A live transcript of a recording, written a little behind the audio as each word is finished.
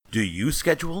Do you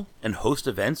schedule and host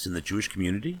events in the Jewish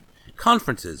community?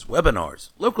 Conferences,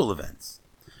 webinars, local events?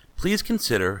 Please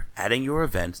consider adding your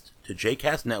events to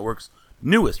JCast Network's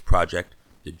newest project,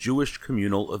 the Jewish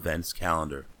Communal Events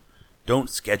Calendar. Don't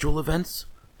schedule events,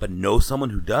 but know someone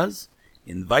who does?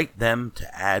 Invite them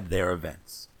to add their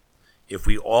events. If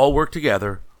we all work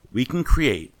together, we can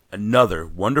create another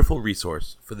wonderful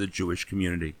resource for the Jewish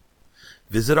community.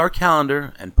 Visit our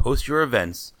calendar and post your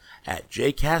events at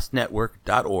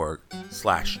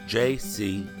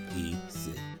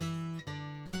jcastnetwork.org/JCEC.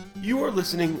 You are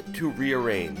listening to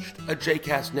Rearranged, a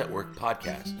JCast Network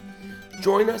podcast.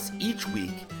 Join us each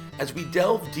week as we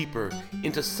delve deeper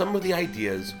into some of the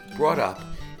ideas brought up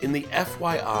in the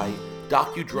FYI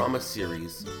docudrama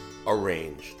series,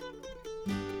 Arranged.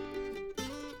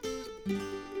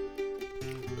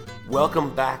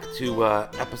 Welcome back to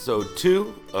episode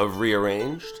 2 of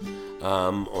Rearranged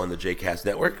on the JCast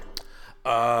Network.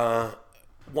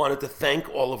 Wanted to thank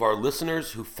all of our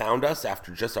listeners who found us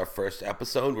after just our first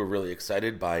episode. We're really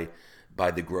excited by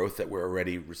the growth that we're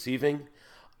already receiving.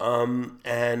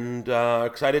 And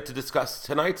excited to discuss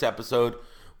tonight's episode,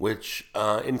 which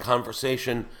in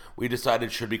conversation we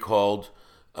decided should be called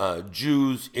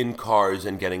Jews in Cars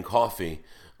and Getting Coffee.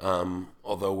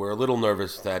 Although we're a little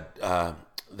nervous that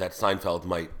Seinfeld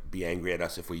might be angry at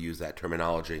us if we use that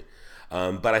terminology.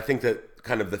 But I think that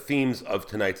kind of the themes of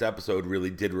tonight's episode really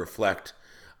did reflect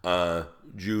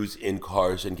Jews in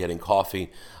cars and getting coffee.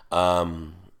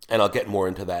 And I'll get more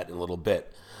into that in a little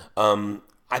bit. I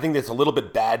think there's a little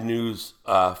bit bad news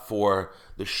for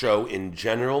the show in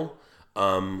general.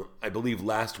 I believe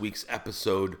last week's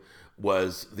episode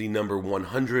was the number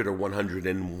 100 or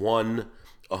 101,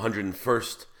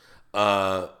 101st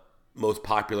most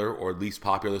popular or least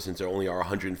popular, since there only are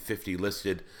 150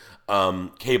 listed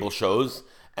cable shows.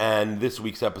 And this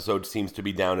week's episode seems to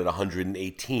be down at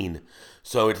 118.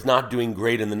 So it's not doing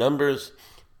great in the numbers,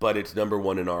 but it's number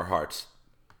one in our hearts.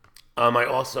 I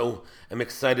also am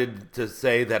excited to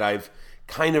say that I've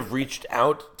kind of reached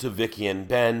out to Vicky and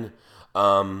Ben,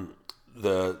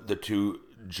 the two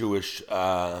Jewish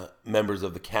members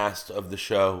of the cast of the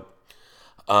show.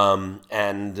 I'm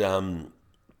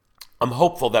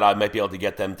hopeful that I might be able to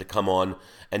get them to come on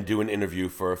and do an interview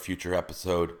for a future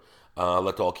episode.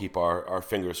 Let's all keep our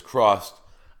fingers crossed.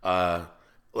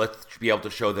 Let's be able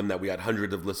to show them that we had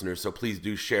hundreds of listeners. So please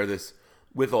do share this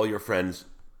with all your friends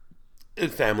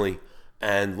and family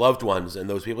and loved ones and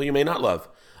those people you may not love.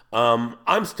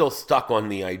 I'm still stuck on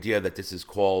the idea that this is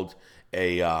called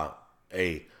a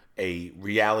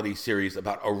reality series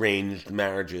about arranged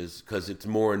marriages, because it's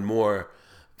more and more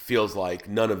feels like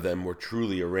none of them were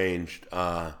truly arranged.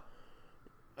 I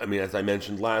mean, as I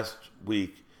mentioned last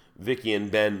week, Vicky and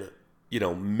Ben,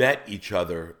 met each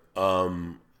other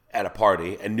at a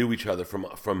party and knew each other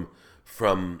from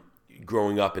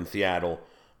growing up in Seattle.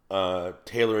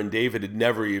 Taylor and David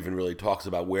never even really talks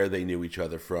about where they knew each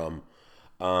other from.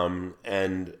 And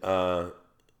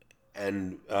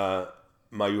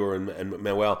Mayur and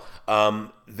Manuel,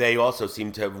 they also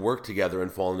seem to have worked together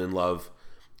and fallen in love.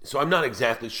 So I'm not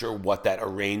exactly sure what that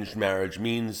arranged marriage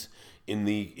means in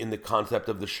the concept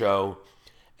of the show.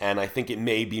 And I think it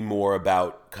may be more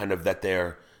about kind of that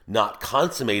they're not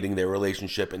consummating their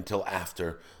relationship until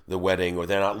after the wedding, or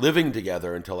they're not living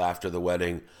together until after the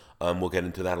wedding. We'll get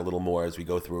into that a little more as we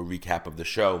go through a recap of the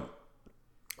show.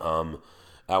 That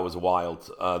was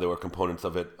wild. There were components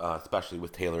of it, especially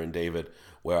with Taylor and David,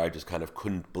 where I just kind of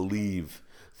couldn't believe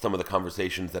some of the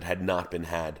conversations that had not been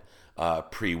had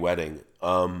pre-wedding.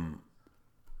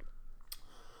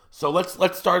 So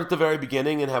let's start at the very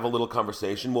beginning and have a little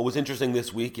conversation. What was interesting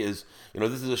this week is,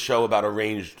 this is a show about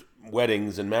arranged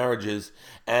weddings and marriages,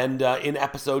 and in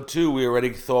episode 2, we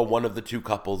already saw one of the three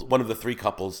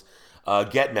couples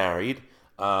get married.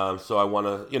 So I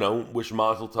want to, wish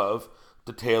Mazel Tov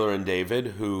to Taylor and David,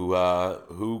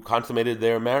 who consummated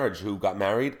their marriage, who got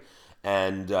married,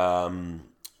 and not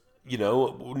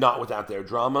without their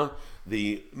drama.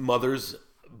 Each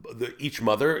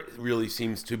mother really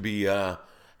seems to be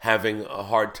having a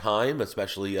hard time,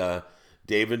 especially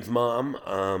David's mom.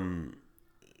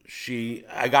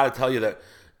 I got to tell you that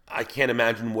I can't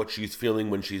imagine what she's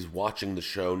feeling when she's watching the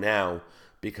show now,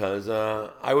 because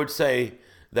I would say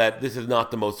that this is not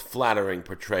the most flattering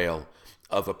portrayal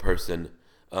of a person.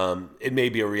 It may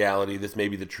be a reality. This may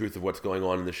be the truth of what's going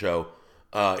on in the show,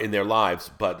 in their lives,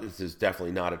 but this is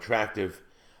definitely not attractive.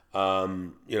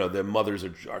 Their mothers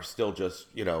are still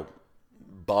just,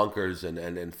 bonkers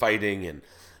and fighting, and,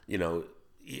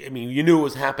 I mean, you knew it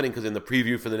was happening because in the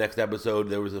preview for the next episode,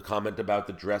 there was a comment about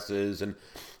the dresses and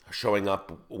showing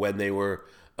up when they were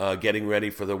getting ready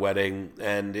for the wedding,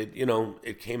 and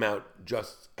it came out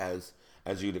just as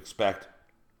you'd expect.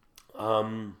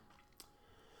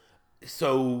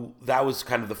 So that was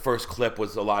kind of the first clip,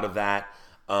 was a lot of that.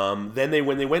 Then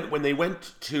when they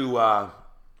went to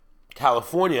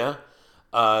California,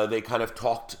 they kind of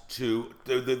talked to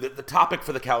the topic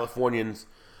for the Californians,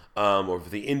 or for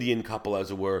the Indian couple,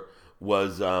 as it were,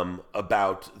 was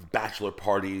about bachelor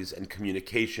parties and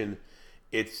communication.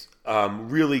 It's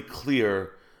really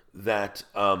clear that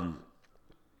that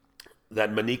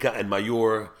Manika and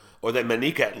Mayur, or that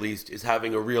Manika at least, is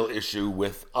having a real issue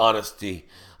with honesty.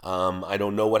 I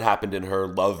don't know what happened in her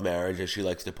love marriage, as she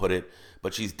likes to put it,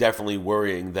 but she's definitely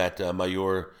worrying that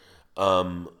Mayur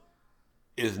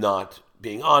is not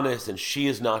being honest, and she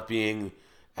is not being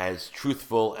as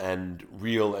truthful and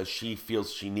real as she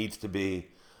feels she needs to be.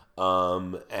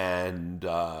 And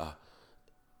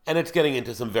it's getting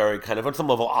into some very kind of, on some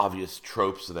level, obvious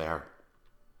tropes there.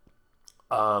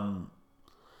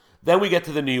 Then we get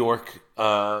to the New York,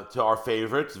 to our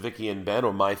favorites, Vicky and Ben,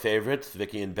 or my favorites,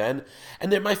 Vicky and Ben.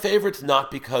 And they're my favorites not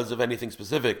because of anything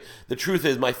specific. The truth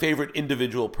is, my favorite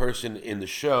individual person in the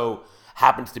show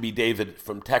happens to be David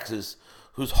from Texas,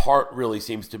 whose heart really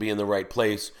seems to be in the right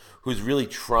place, who's really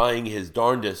trying his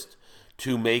darndest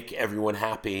to make everyone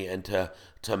happy and to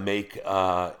make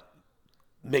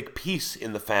peace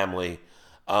in the family.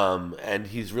 And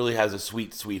he's really has a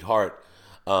sweet, sweet heart.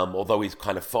 Although he's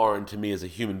kind of foreign to me as a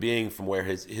human being from where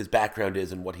his background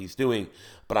is and what he's doing.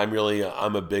 But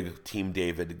I'm a big Team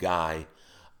David guy.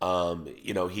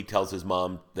 He tells his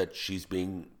mom that she's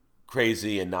being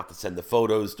crazy and not to send the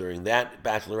photos during that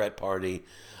bachelorette party.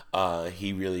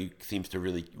 He really seems to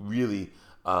really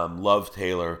love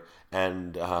Taylor,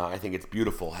 and I think it's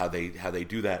beautiful how they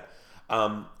do that.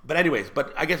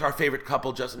 But I guess our favorite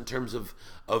couple, just in terms of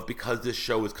because this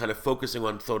show is kind of focusing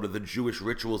on sort of the Jewish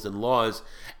rituals and laws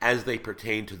as they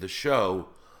pertain to the show.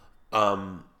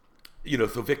 So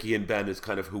Vicky and Ben is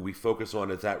kind of who we focus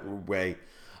on as that way.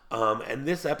 And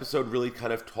this episode really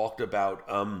kind of talked about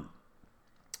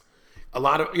a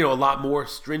lot more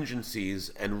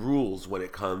stringencies and rules when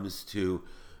it comes to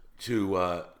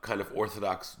kind of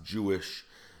Orthodox Jewish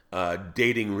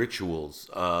dating rituals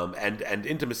and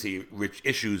intimacy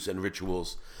issues and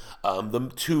rituals.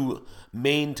 The two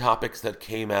main topics that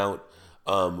came out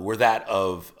were that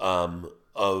of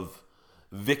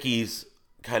Vicky's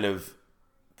kind of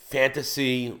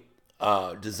fantasy,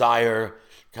 desire,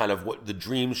 kind of what the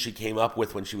dreams she came up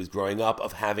with when she was growing up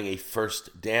of having a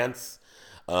first dance.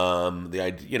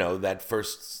 That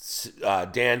first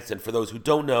dance, and for those who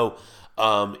don't know,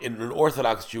 in an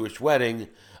Orthodox Jewish wedding,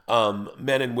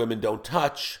 men and women don't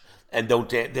touch and don't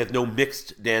dance. There's no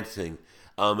mixed dancing.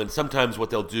 And sometimes what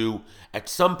they'll do at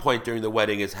some point during the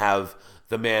wedding is have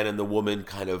the man and the woman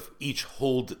kind of each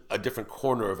hold a different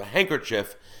corner of a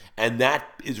handkerchief, and that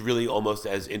is really almost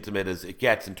as intimate as it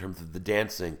gets in terms of the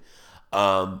dancing.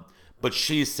 But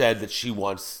she said that she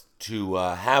wants to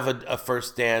have a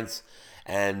first dance,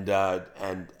 and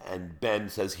Ben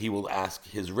says he will ask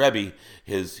his Rebbe,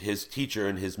 his teacher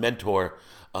and his mentor,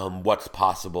 what's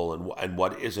possible and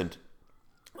what isn't.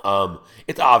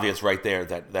 It's obvious right there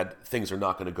that things are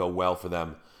not going to go well for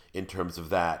them in terms of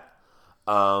that.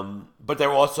 But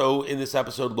they're also, in this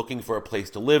episode, looking for a place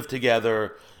to live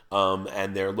together,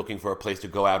 and they're looking for a place to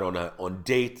go out on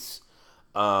dates.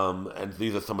 And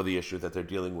these are some of the issues that they're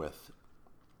dealing with.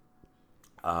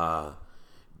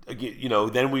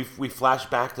 Then we flash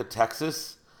back to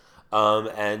Texas,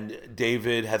 and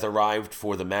David has arrived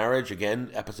for the marriage. Again,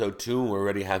 episode 2, we're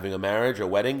already having a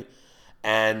wedding.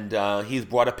 And he's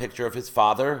brought a picture of his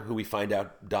father, who we find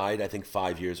out died, I think,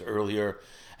 5 years earlier.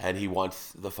 And he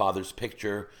wants the father's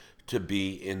picture to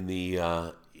be in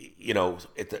the,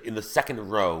 in the second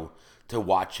row to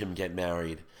watch him get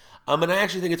married. And I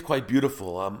actually think it's quite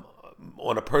beautiful.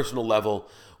 On a personal level,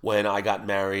 when I got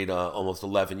married almost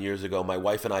 11 years ago, my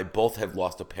wife and I both had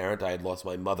lost a parent. I had lost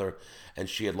my mother, and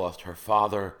she had lost her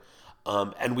father.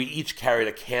 And we each carried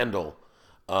a candle,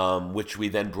 which we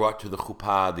then brought to the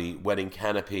chuppah, the wedding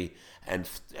canopy, and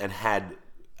had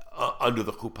under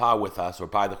the chuppah with us, or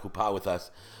by the chuppah with us,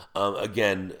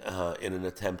 again, in an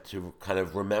attempt to kind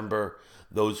of remember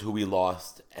those who we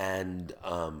lost and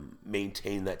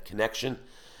maintain that connection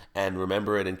and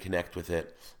remember it and connect with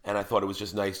it. And I thought it was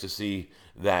just nice to see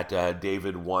that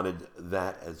David wanted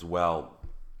that as well.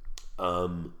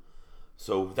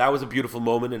 So that was a beautiful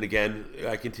moment, and again,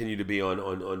 I continue to be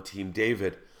on Team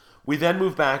David. We then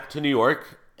move back to New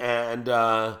York, and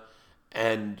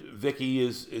Vicky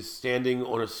is standing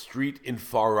on a street in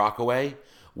Far Rockaway,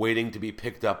 waiting to be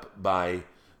picked up by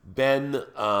Ben,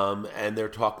 and they're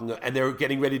talking, and they're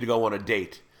getting ready to go on a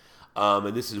date.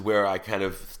 And this is where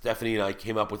Stephanie and I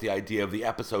came up with the idea of the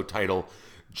episode title,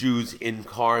 Jews in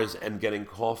Cars and Getting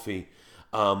Coffee,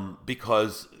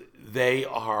 because they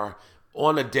are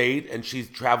on a date and she's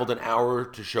traveled an hour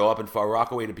to show up in Far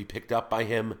Rockaway to be picked up by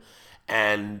him.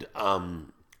 And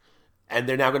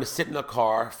they're now going to sit in a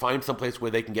car, find some place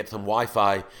where they can get some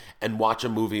Wi-Fi and watch a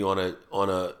movie on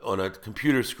a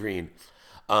computer screen.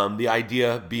 The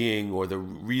idea being, or the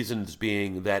reasons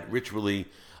being, that ritually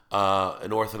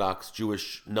an Orthodox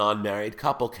Jewish non-married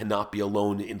couple cannot be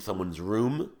alone in someone's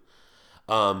room.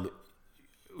 And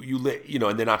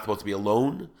they're not supposed to be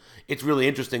alone. It's really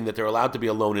interesting that they're allowed to be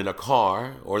alone in a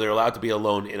car, or they're allowed to be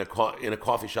alone in a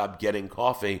coffee shop getting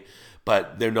coffee,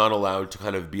 but they're not allowed to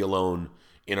kind of be alone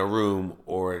in a room,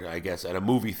 or I guess at a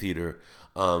movie theater.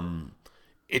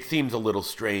 It seems a little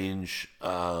strange,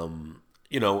 and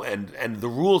the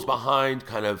rules behind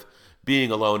kind of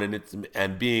being alone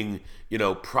and being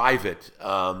private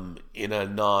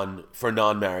for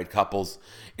non-married couples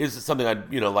is something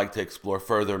I'd like to explore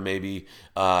further. Maybe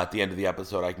at the end of the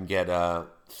episode I can get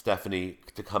Stephanie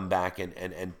to come back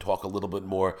and talk a little bit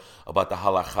more about the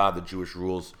halakha, the Jewish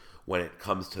rules when it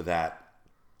comes to that.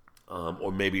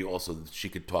 Or maybe also she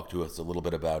could talk to us a little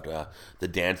bit about the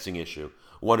dancing issue.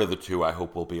 One of the two, I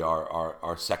hope, will be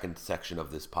our second section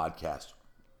of this podcast.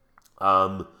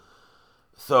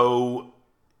 So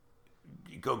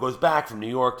it goes back from New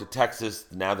York to Texas.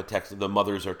 Now the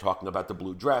mothers are talking about the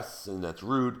blue dress, and that's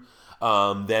rude.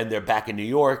 Then they're back in New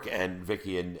York, and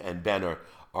Vicky and Ben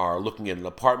are looking at an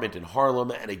apartment in Harlem.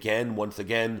 And once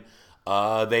again,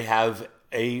 they have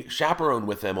a chaperone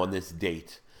with them on this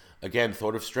date. Again,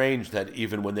 sort of strange that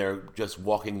even when they're just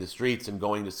walking the streets and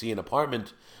going to see an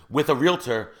apartment with a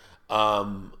realtor,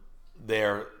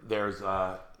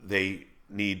 they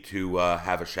need to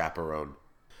have a chaperone.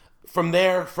 From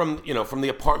there, from the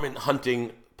apartment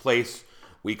hunting place,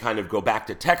 we kind of go back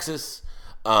to Texas.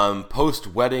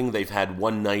 Post-wedding, they've had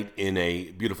one night in a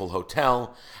beautiful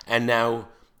hotel, and now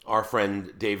our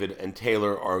friend David and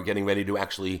Taylor are getting ready to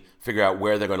actually figure out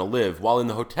where they're going to live. While in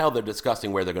the hotel, they're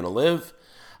discussing where they're going to live.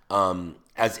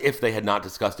 As if they had not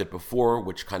discussed it before,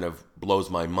 which kind of blows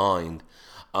my mind.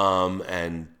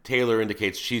 And Taylor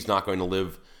indicates she's not going to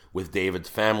live with David's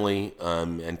family,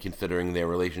 and considering their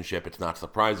relationship, it's not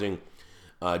surprising.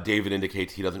 David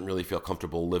indicates he doesn't really feel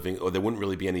comfortable living, or there wouldn't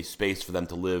really be any space for them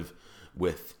to live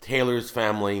with Taylor's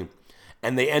family.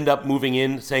 And they end up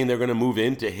saying they're going to move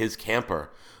into his camper,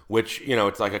 which,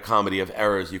 it's like a comedy of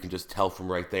errors. You can just tell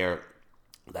from right there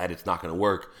that it's not going to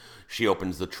work. She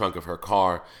opens the trunk of her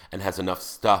car and has enough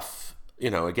stuff.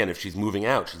 Again, if she's moving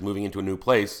out, she's moving into a new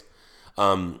place.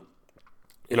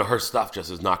 Her stuff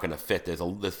just is not going to fit. There's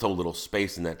so little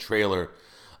space in that trailer.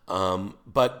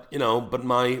 But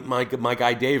my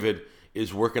guy David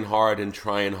is working hard and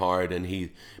trying hard, and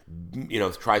he,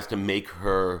 tries to make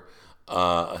her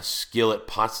a skillet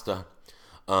pasta.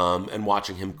 And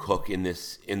watching him cook in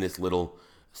this little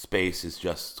space is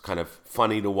just kind of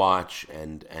funny to watch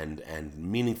and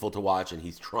meaningful to watch, and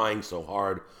he's trying so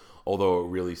hard, although it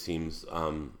really seems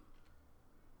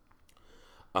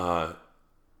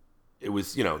it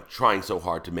was trying so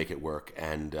hard to make it work,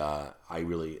 and I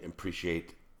really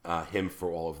appreciate him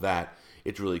for all of that.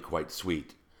 It's really quite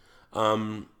sweet.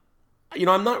 I'm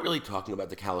not really talking about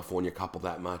the California couple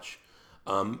that much,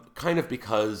 kind of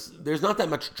because there's not that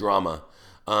much drama.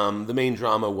 The main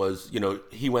drama was,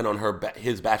 he went on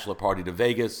his bachelor party to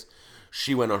Vegas.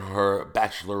 She went on her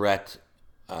bachelorette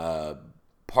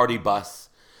party bus,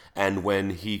 and when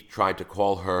he tried to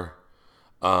call her,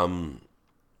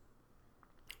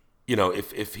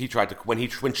 if he tried to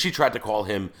when she tried to call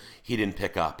him, he didn't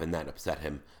pick up, and that upset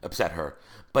her.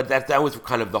 But that was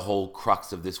kind of the whole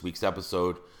crux of this week's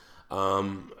episode.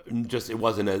 There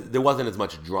wasn't as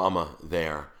much drama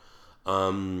there.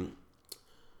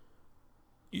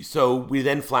 So we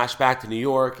then flash back to New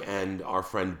York, and our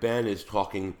friend Ben is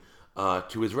talking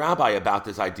to his rabbi about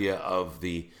this idea of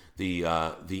the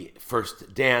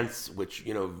first dance, which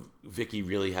Vicky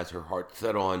really has her heart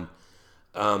set on,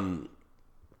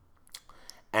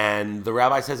 and the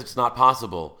rabbi says it's not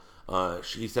possible.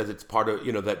 She says it's part of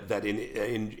that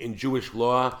in Jewish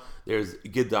law there's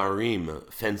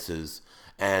gedarim, fences,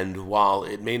 and while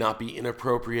it may not be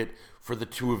inappropriate for the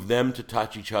two of them to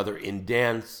touch each other in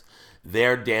dance,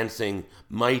 their dancing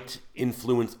might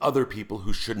influence other people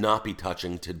who should not be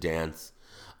touching to dance.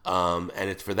 And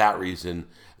it's for that reason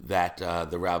that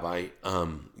the rabbi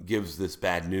gives this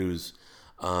bad news.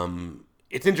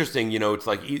 It's interesting, it's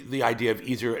like the idea of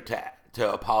easier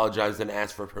to apologize than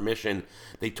ask for permission.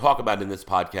 They talk about in this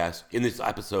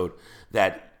episode,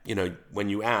 that, when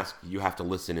you ask, you have to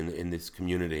listen in this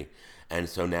community. and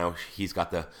so now he's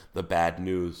got the bad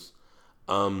news.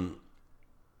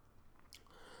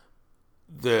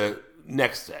 The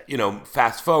next,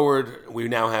 fast forward, we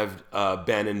now have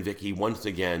Ben and Vicky once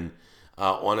again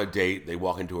on a date. They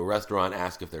walk into a restaurant,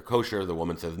 ask if they're kosher. The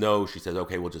woman says no. She says,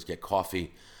 okay, we'll just get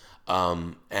coffee.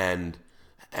 And Ben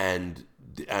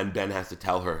has to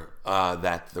tell her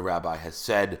that the rabbi has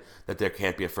said that there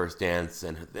can't be a first dance,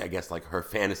 and I guess like her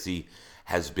fantasy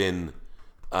has been,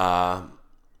 has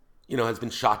been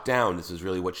shot down. This is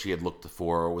really what she had looked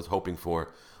for or was hoping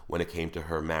for when it came to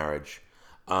her marriage.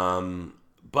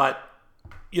 But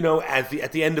at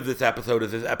the end of this episode,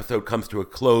 as this episode comes to a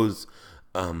close,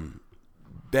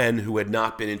 Ben, who had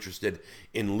not been interested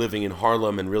in living in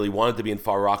Harlem and really wanted to be in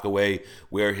Far Rockaway,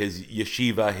 where his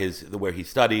yeshiva, where he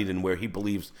studied and where he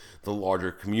believes his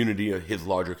larger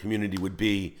community would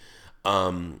be.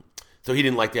 So he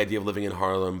didn't like the idea of living in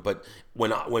Harlem. But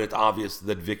when it's obvious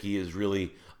that Vicky is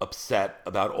really upset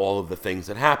about all of the things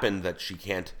that happened, that she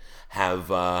can't have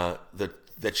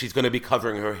that she's going to be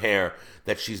covering her hair,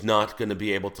 that she's not going to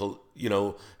be able to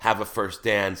have a first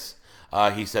dance.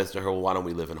 He says to her, well, why don't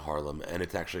we live in Harlem? And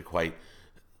it's actually quite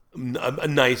a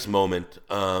nice moment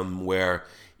where,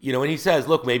 and he says,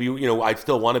 look, maybe, I'd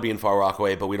still want to be in Far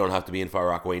Rockaway, but we don't have to be in Far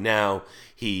Rockaway now.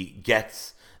 He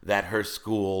gets that her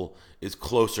school is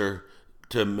closer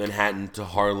to Manhattan, to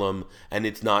Harlem, and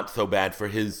it's not so bad for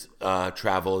his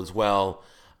travel as well.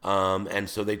 And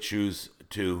so they choose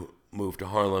to move to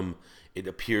Harlem. It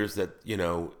appears that,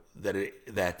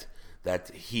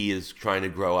 that he is trying to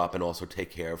grow up and also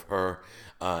take care of her,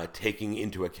 taking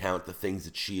into account the things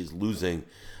that she is losing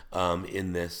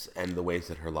in this and the ways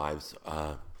that her lives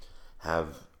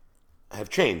have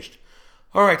changed.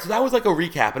 All right, so that was like a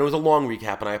recap, and it was a long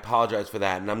recap, and I apologize for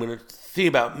that. And I'm going to see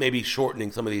about maybe shortening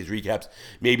some of these recaps,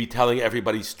 maybe telling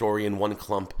everybody's story in one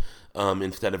clump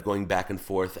instead of going back and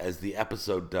forth as the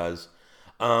episode does.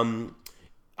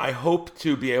 I hope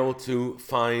to be able to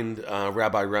find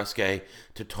Rabbi Ruskay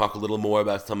to talk a little more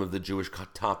about some of the Jewish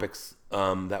topics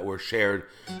that were shared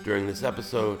during this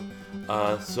episode.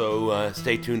 So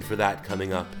stay tuned for that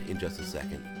coming up in just a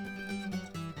second.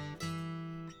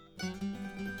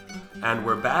 And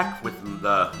we're back with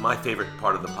my favorite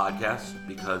part of the podcast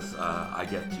because I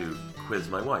get to quiz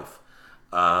my wife.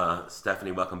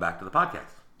 Stephanie, welcome back to the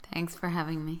podcast. Thanks for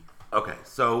having me. Okay,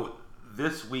 so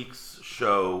this week's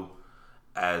show,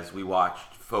 as we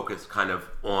watched, focused kind of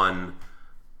on,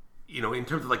 in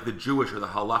terms of like the Jewish or the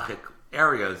halachic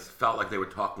areas, felt like they were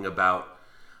talking about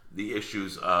the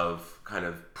issues of kind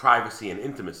of privacy and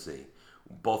intimacy,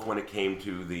 both when it came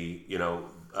to the,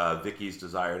 Vicky's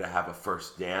desire to have a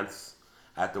first dance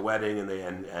at the wedding,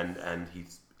 and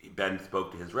Ben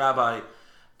spoke to his rabbi,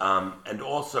 and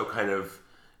also kind of,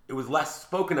 it was less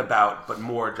spoken about, but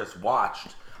more just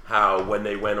watched how when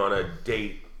they went on a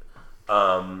date,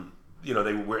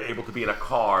 they were able to be in a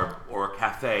car or a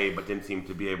cafe, but didn't seem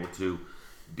to be able to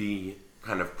be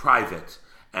kind of private.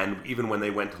 And even when they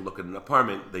went to look at an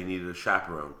apartment, they needed a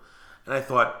chaperone. And I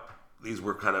thought these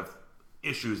were kind of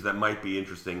issues that might be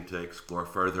interesting to explore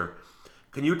further.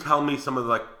 Can you tell me some of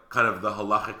the kind of the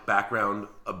halachic background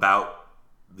about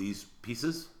these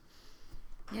pieces?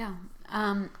 Yeah.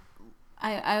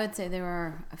 I would say there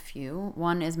were a few.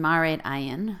 One is Mared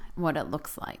Ayin, what it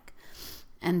looks like.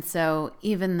 And so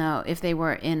even though if they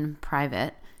were in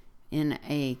private, in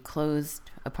a closed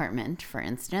apartment, for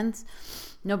instance,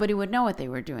 nobody would know what they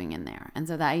were doing in there. And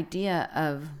so the idea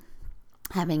of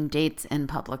having dates in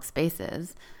public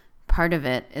spaces, part of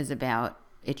it is about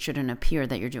it shouldn't appear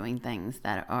that you're doing things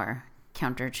that are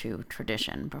counter to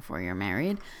tradition before you're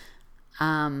married.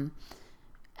 And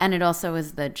it also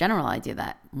is the general idea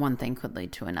that one thing could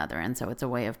lead to another. And so it's a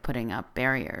way of putting up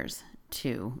barriers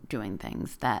to doing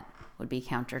things that would be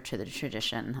counter to the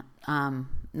tradition,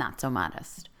 not so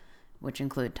modest, which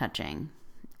include touching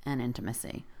and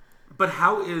intimacy. But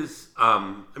how is,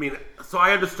 so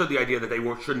I understood the idea that they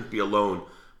shouldn't be alone,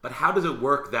 but how does it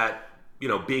work that,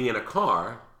 being in a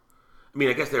car,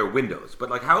 I guess there are windows, but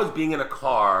like how is being in a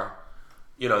car,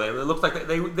 it looks like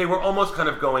they were almost kind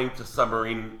of going to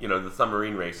submarine, the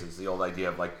submarine races, the old idea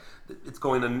of like, it's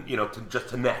going to,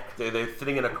 to neck. They're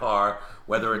sitting in a car,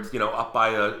 whether it's, up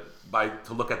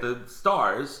to look at the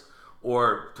stars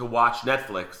or to watch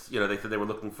Netflix. They said they were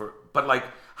looking for, but like,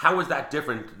 how is that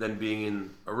different than being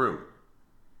in a room?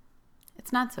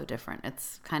 It's not so different.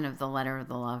 It's kind of the letter of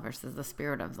the law versus the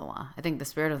spirit of the law. I think the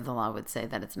spirit of the law would say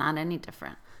that it's not any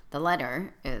different. The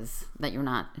letter is that you're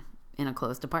not in a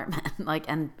closed apartment,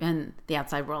 and the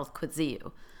outside world could see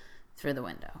you through the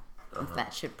window. Uh-huh.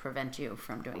 That should prevent you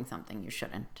from doing something you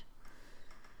shouldn't.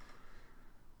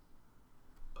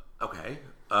 Okay.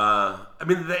 I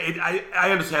mean,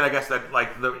 I understand. I guess that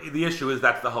like the issue is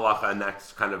that's the halacha, and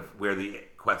that's kind of where the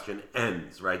question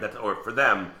ends, right? Or for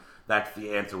them, that's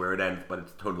the answer where it ends, but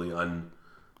it's totally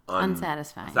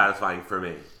unsatisfying for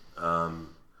me.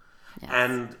 Yes.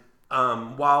 And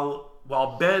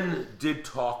while Ben did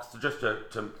talk, so just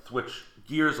to switch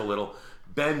gears a little,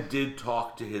 Ben did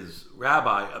talk to his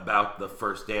rabbi about the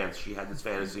first dance. She had this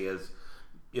fantasy, as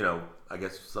I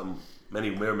guess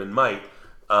many women might,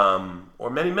 or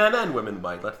many men and women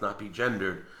might. Let's not be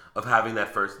gendered, of having that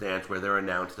first dance where they're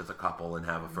announced as a couple and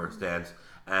have a first dance.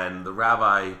 And the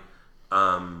rabbi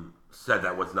said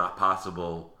that was not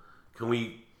possible. Can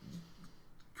we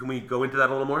go into that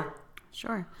a little more?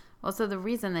 Sure. Well, so the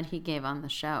reason that he gave on the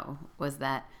show was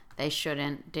that they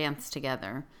shouldn't dance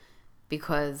together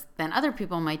because then other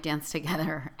people might dance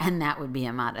together, and that would be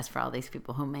immodest for all these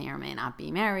people who may or may not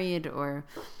be married or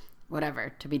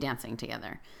whatever to be dancing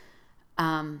together.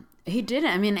 He did,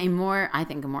 I mean, a more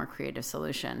creative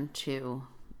solution to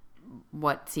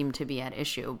what seemed to be at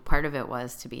issue. Part of it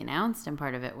was to be announced, and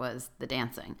part of it was the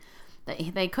dancing.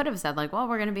 They could have said, like, well,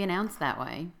 we're going to be announced that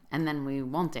way, and then we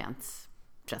won't dance,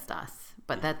 just us.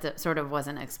 But that sort of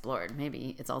wasn't explored.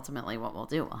 Maybe it's ultimately what we'll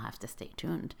do. We'll have to stay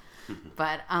tuned.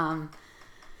 But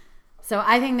so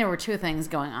I think there were two things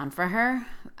going on for her.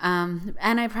 And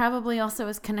I probably also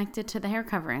was connected to the hair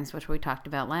coverings, which we talked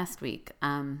about last week.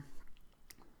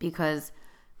 Because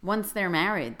once they're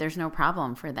married, there's no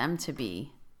problem for them to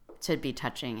be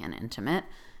touching and intimate.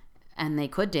 And they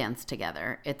could dance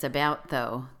together. It's about,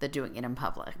 though, the doing it in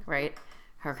public, right?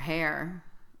 Her hair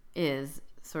is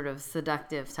sort of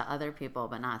seductive to other people,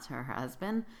 but not to her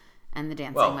husband. And the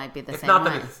dancing might be the same way. It's not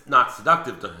that it's not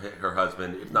seductive to her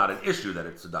husband. It's not an issue that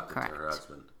it's seductive to her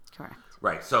husband. Correct.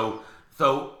 Right. So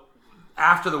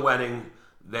after the wedding,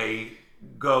 they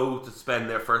go to spend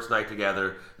their first night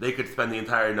together. They could spend the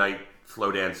entire night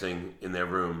slow dancing in their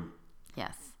room.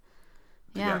 Yes.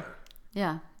 Together.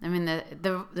 Yeah. I mean,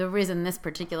 the reason this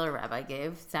particular rabbi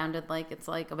gave sounded like it's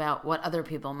like about what other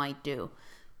people might do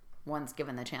once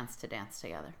given the chance to dance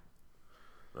together.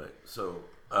 Right. So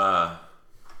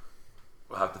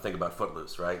we'll have to think about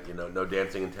Footloose, right? No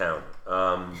dancing in town.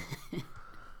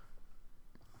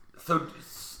 So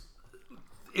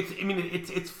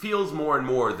it feels more and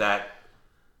more that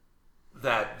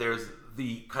there's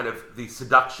the kind of the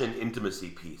seduction intimacy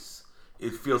piece.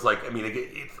 It feels like,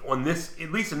 it's on this,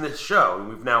 at least in this show, and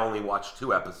we've now only watched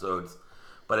 2 episodes,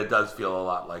 but it does feel a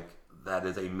lot like that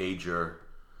is a major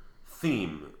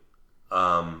theme.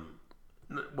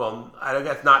 Well, I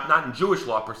guess not in Jewish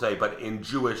law per se, but in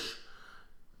Jewish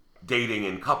dating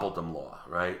and coupledom law,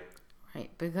 right? Right,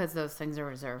 because those things are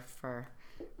reserved for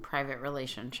private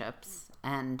relationships,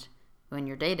 and when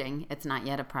you're dating, it's not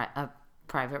yet a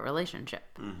private relationship.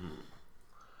 Mm-hmm.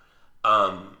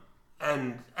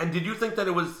 And did you think that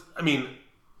it was,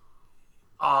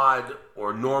 odd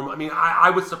or normal? I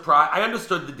was surprised. I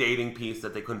understood the dating piece,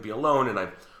 that they couldn't be alone, and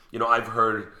I've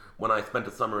heard when I spent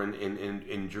a summer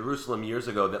in Jerusalem years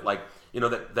ago that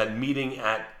that meeting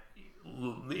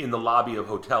in the lobby of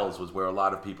hotels was where a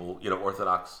lot of people,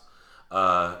 Orthodox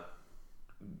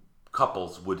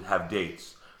couples would have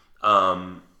dates.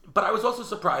 But I was also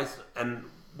surprised and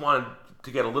wanted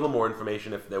to get a little more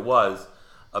information, if there was,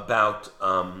 about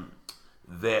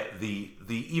the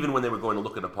even when they were going to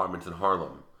look at apartments in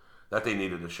Harlem, that they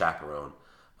needed a chaperone.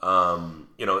 The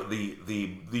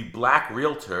black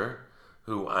realtor,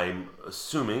 who I'm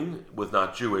assuming was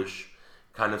not Jewish,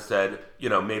 kind of said,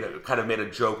 made a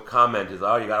joke comment, is,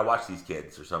 oh, you got to watch these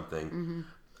kids or something.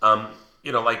 Mm-hmm.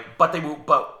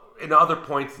 But in other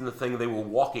points in the thing, they were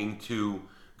walking to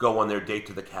go on their date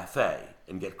to the cafe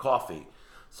and get coffee.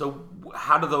 So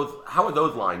how are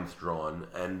those lines drawn?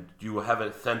 And do you have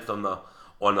a sense on the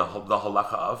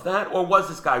halacha of that, or was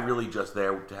this guy really just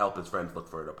there to help his friends look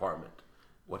for an apartment?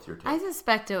 What's your take? I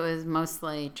suspect it was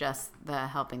mostly just the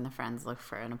helping the friends look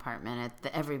for an apartment.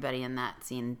 Everybody in that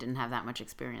scene didn't have that much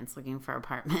experience looking for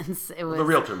apartments. It was the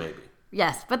realtor, maybe.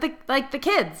 Yes, but the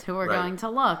kids who were going to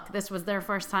look, this was their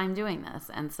first time doing this,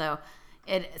 and so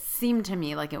it seemed to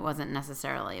me like it wasn't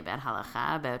necessarily about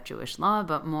halacha, about Jewish law,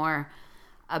 but more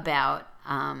about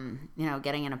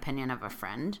getting an opinion of a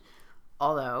friend.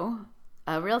 Although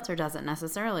a realtor doesn't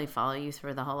necessarily follow you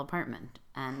through the whole apartment,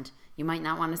 and you might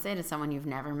not want to say to someone you've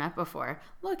never met before,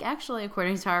 look, actually,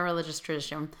 according to our religious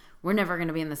tradition, we're never going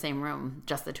to be in the same room,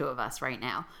 just the two of us right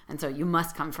now, and so you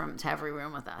must come to every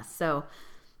room with us. So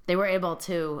they were able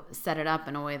to set it up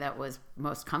in a way that was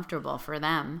most comfortable for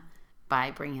them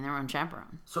by bringing their own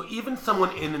chaperone. So even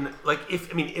someone in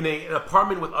an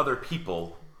apartment with other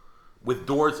people with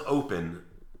doors open,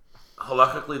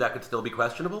 halachically that could still be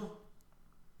questionable?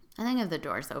 I think if the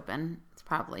door's open,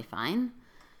 probably fine.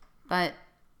 But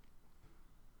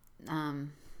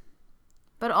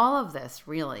all of this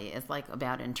really is like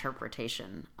about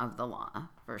interpretation of the law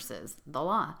versus the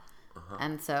law.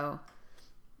 And so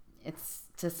it's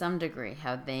to some degree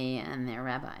how they and their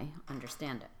rabbi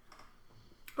understand it.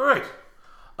 All right.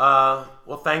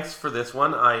 Well, thanks for this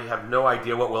one. I have no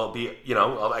idea what will be.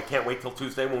 I can't wait till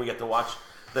Tuesday when we get to watch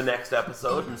the next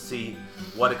episode and see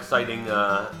what exciting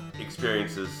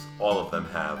experiences all of them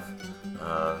have.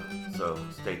 So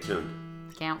stay tuned.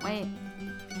 Can't wait.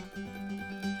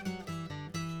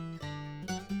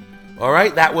 All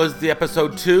right, that was the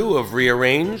episode 2 of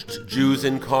Rearranged, Jews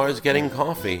in Cars Getting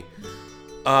Coffee.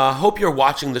 Hope you're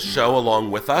watching the show along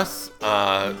with us.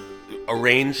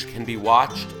 Arranged can be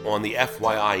watched on the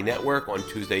FYI network on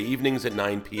Tuesday evenings at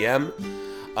 9 p.m.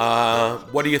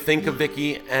 What do you think of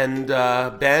Vicky and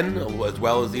Ben, as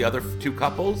well as the other 2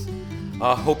 couples?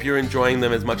 Hope you're enjoying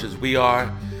them as much as we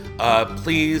are.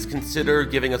 Please consider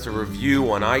giving us a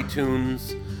review on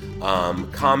iTunes,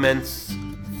 comments,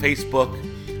 Facebook.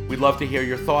 We'd love to hear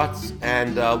your thoughts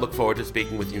and look forward to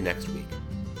speaking with you next week.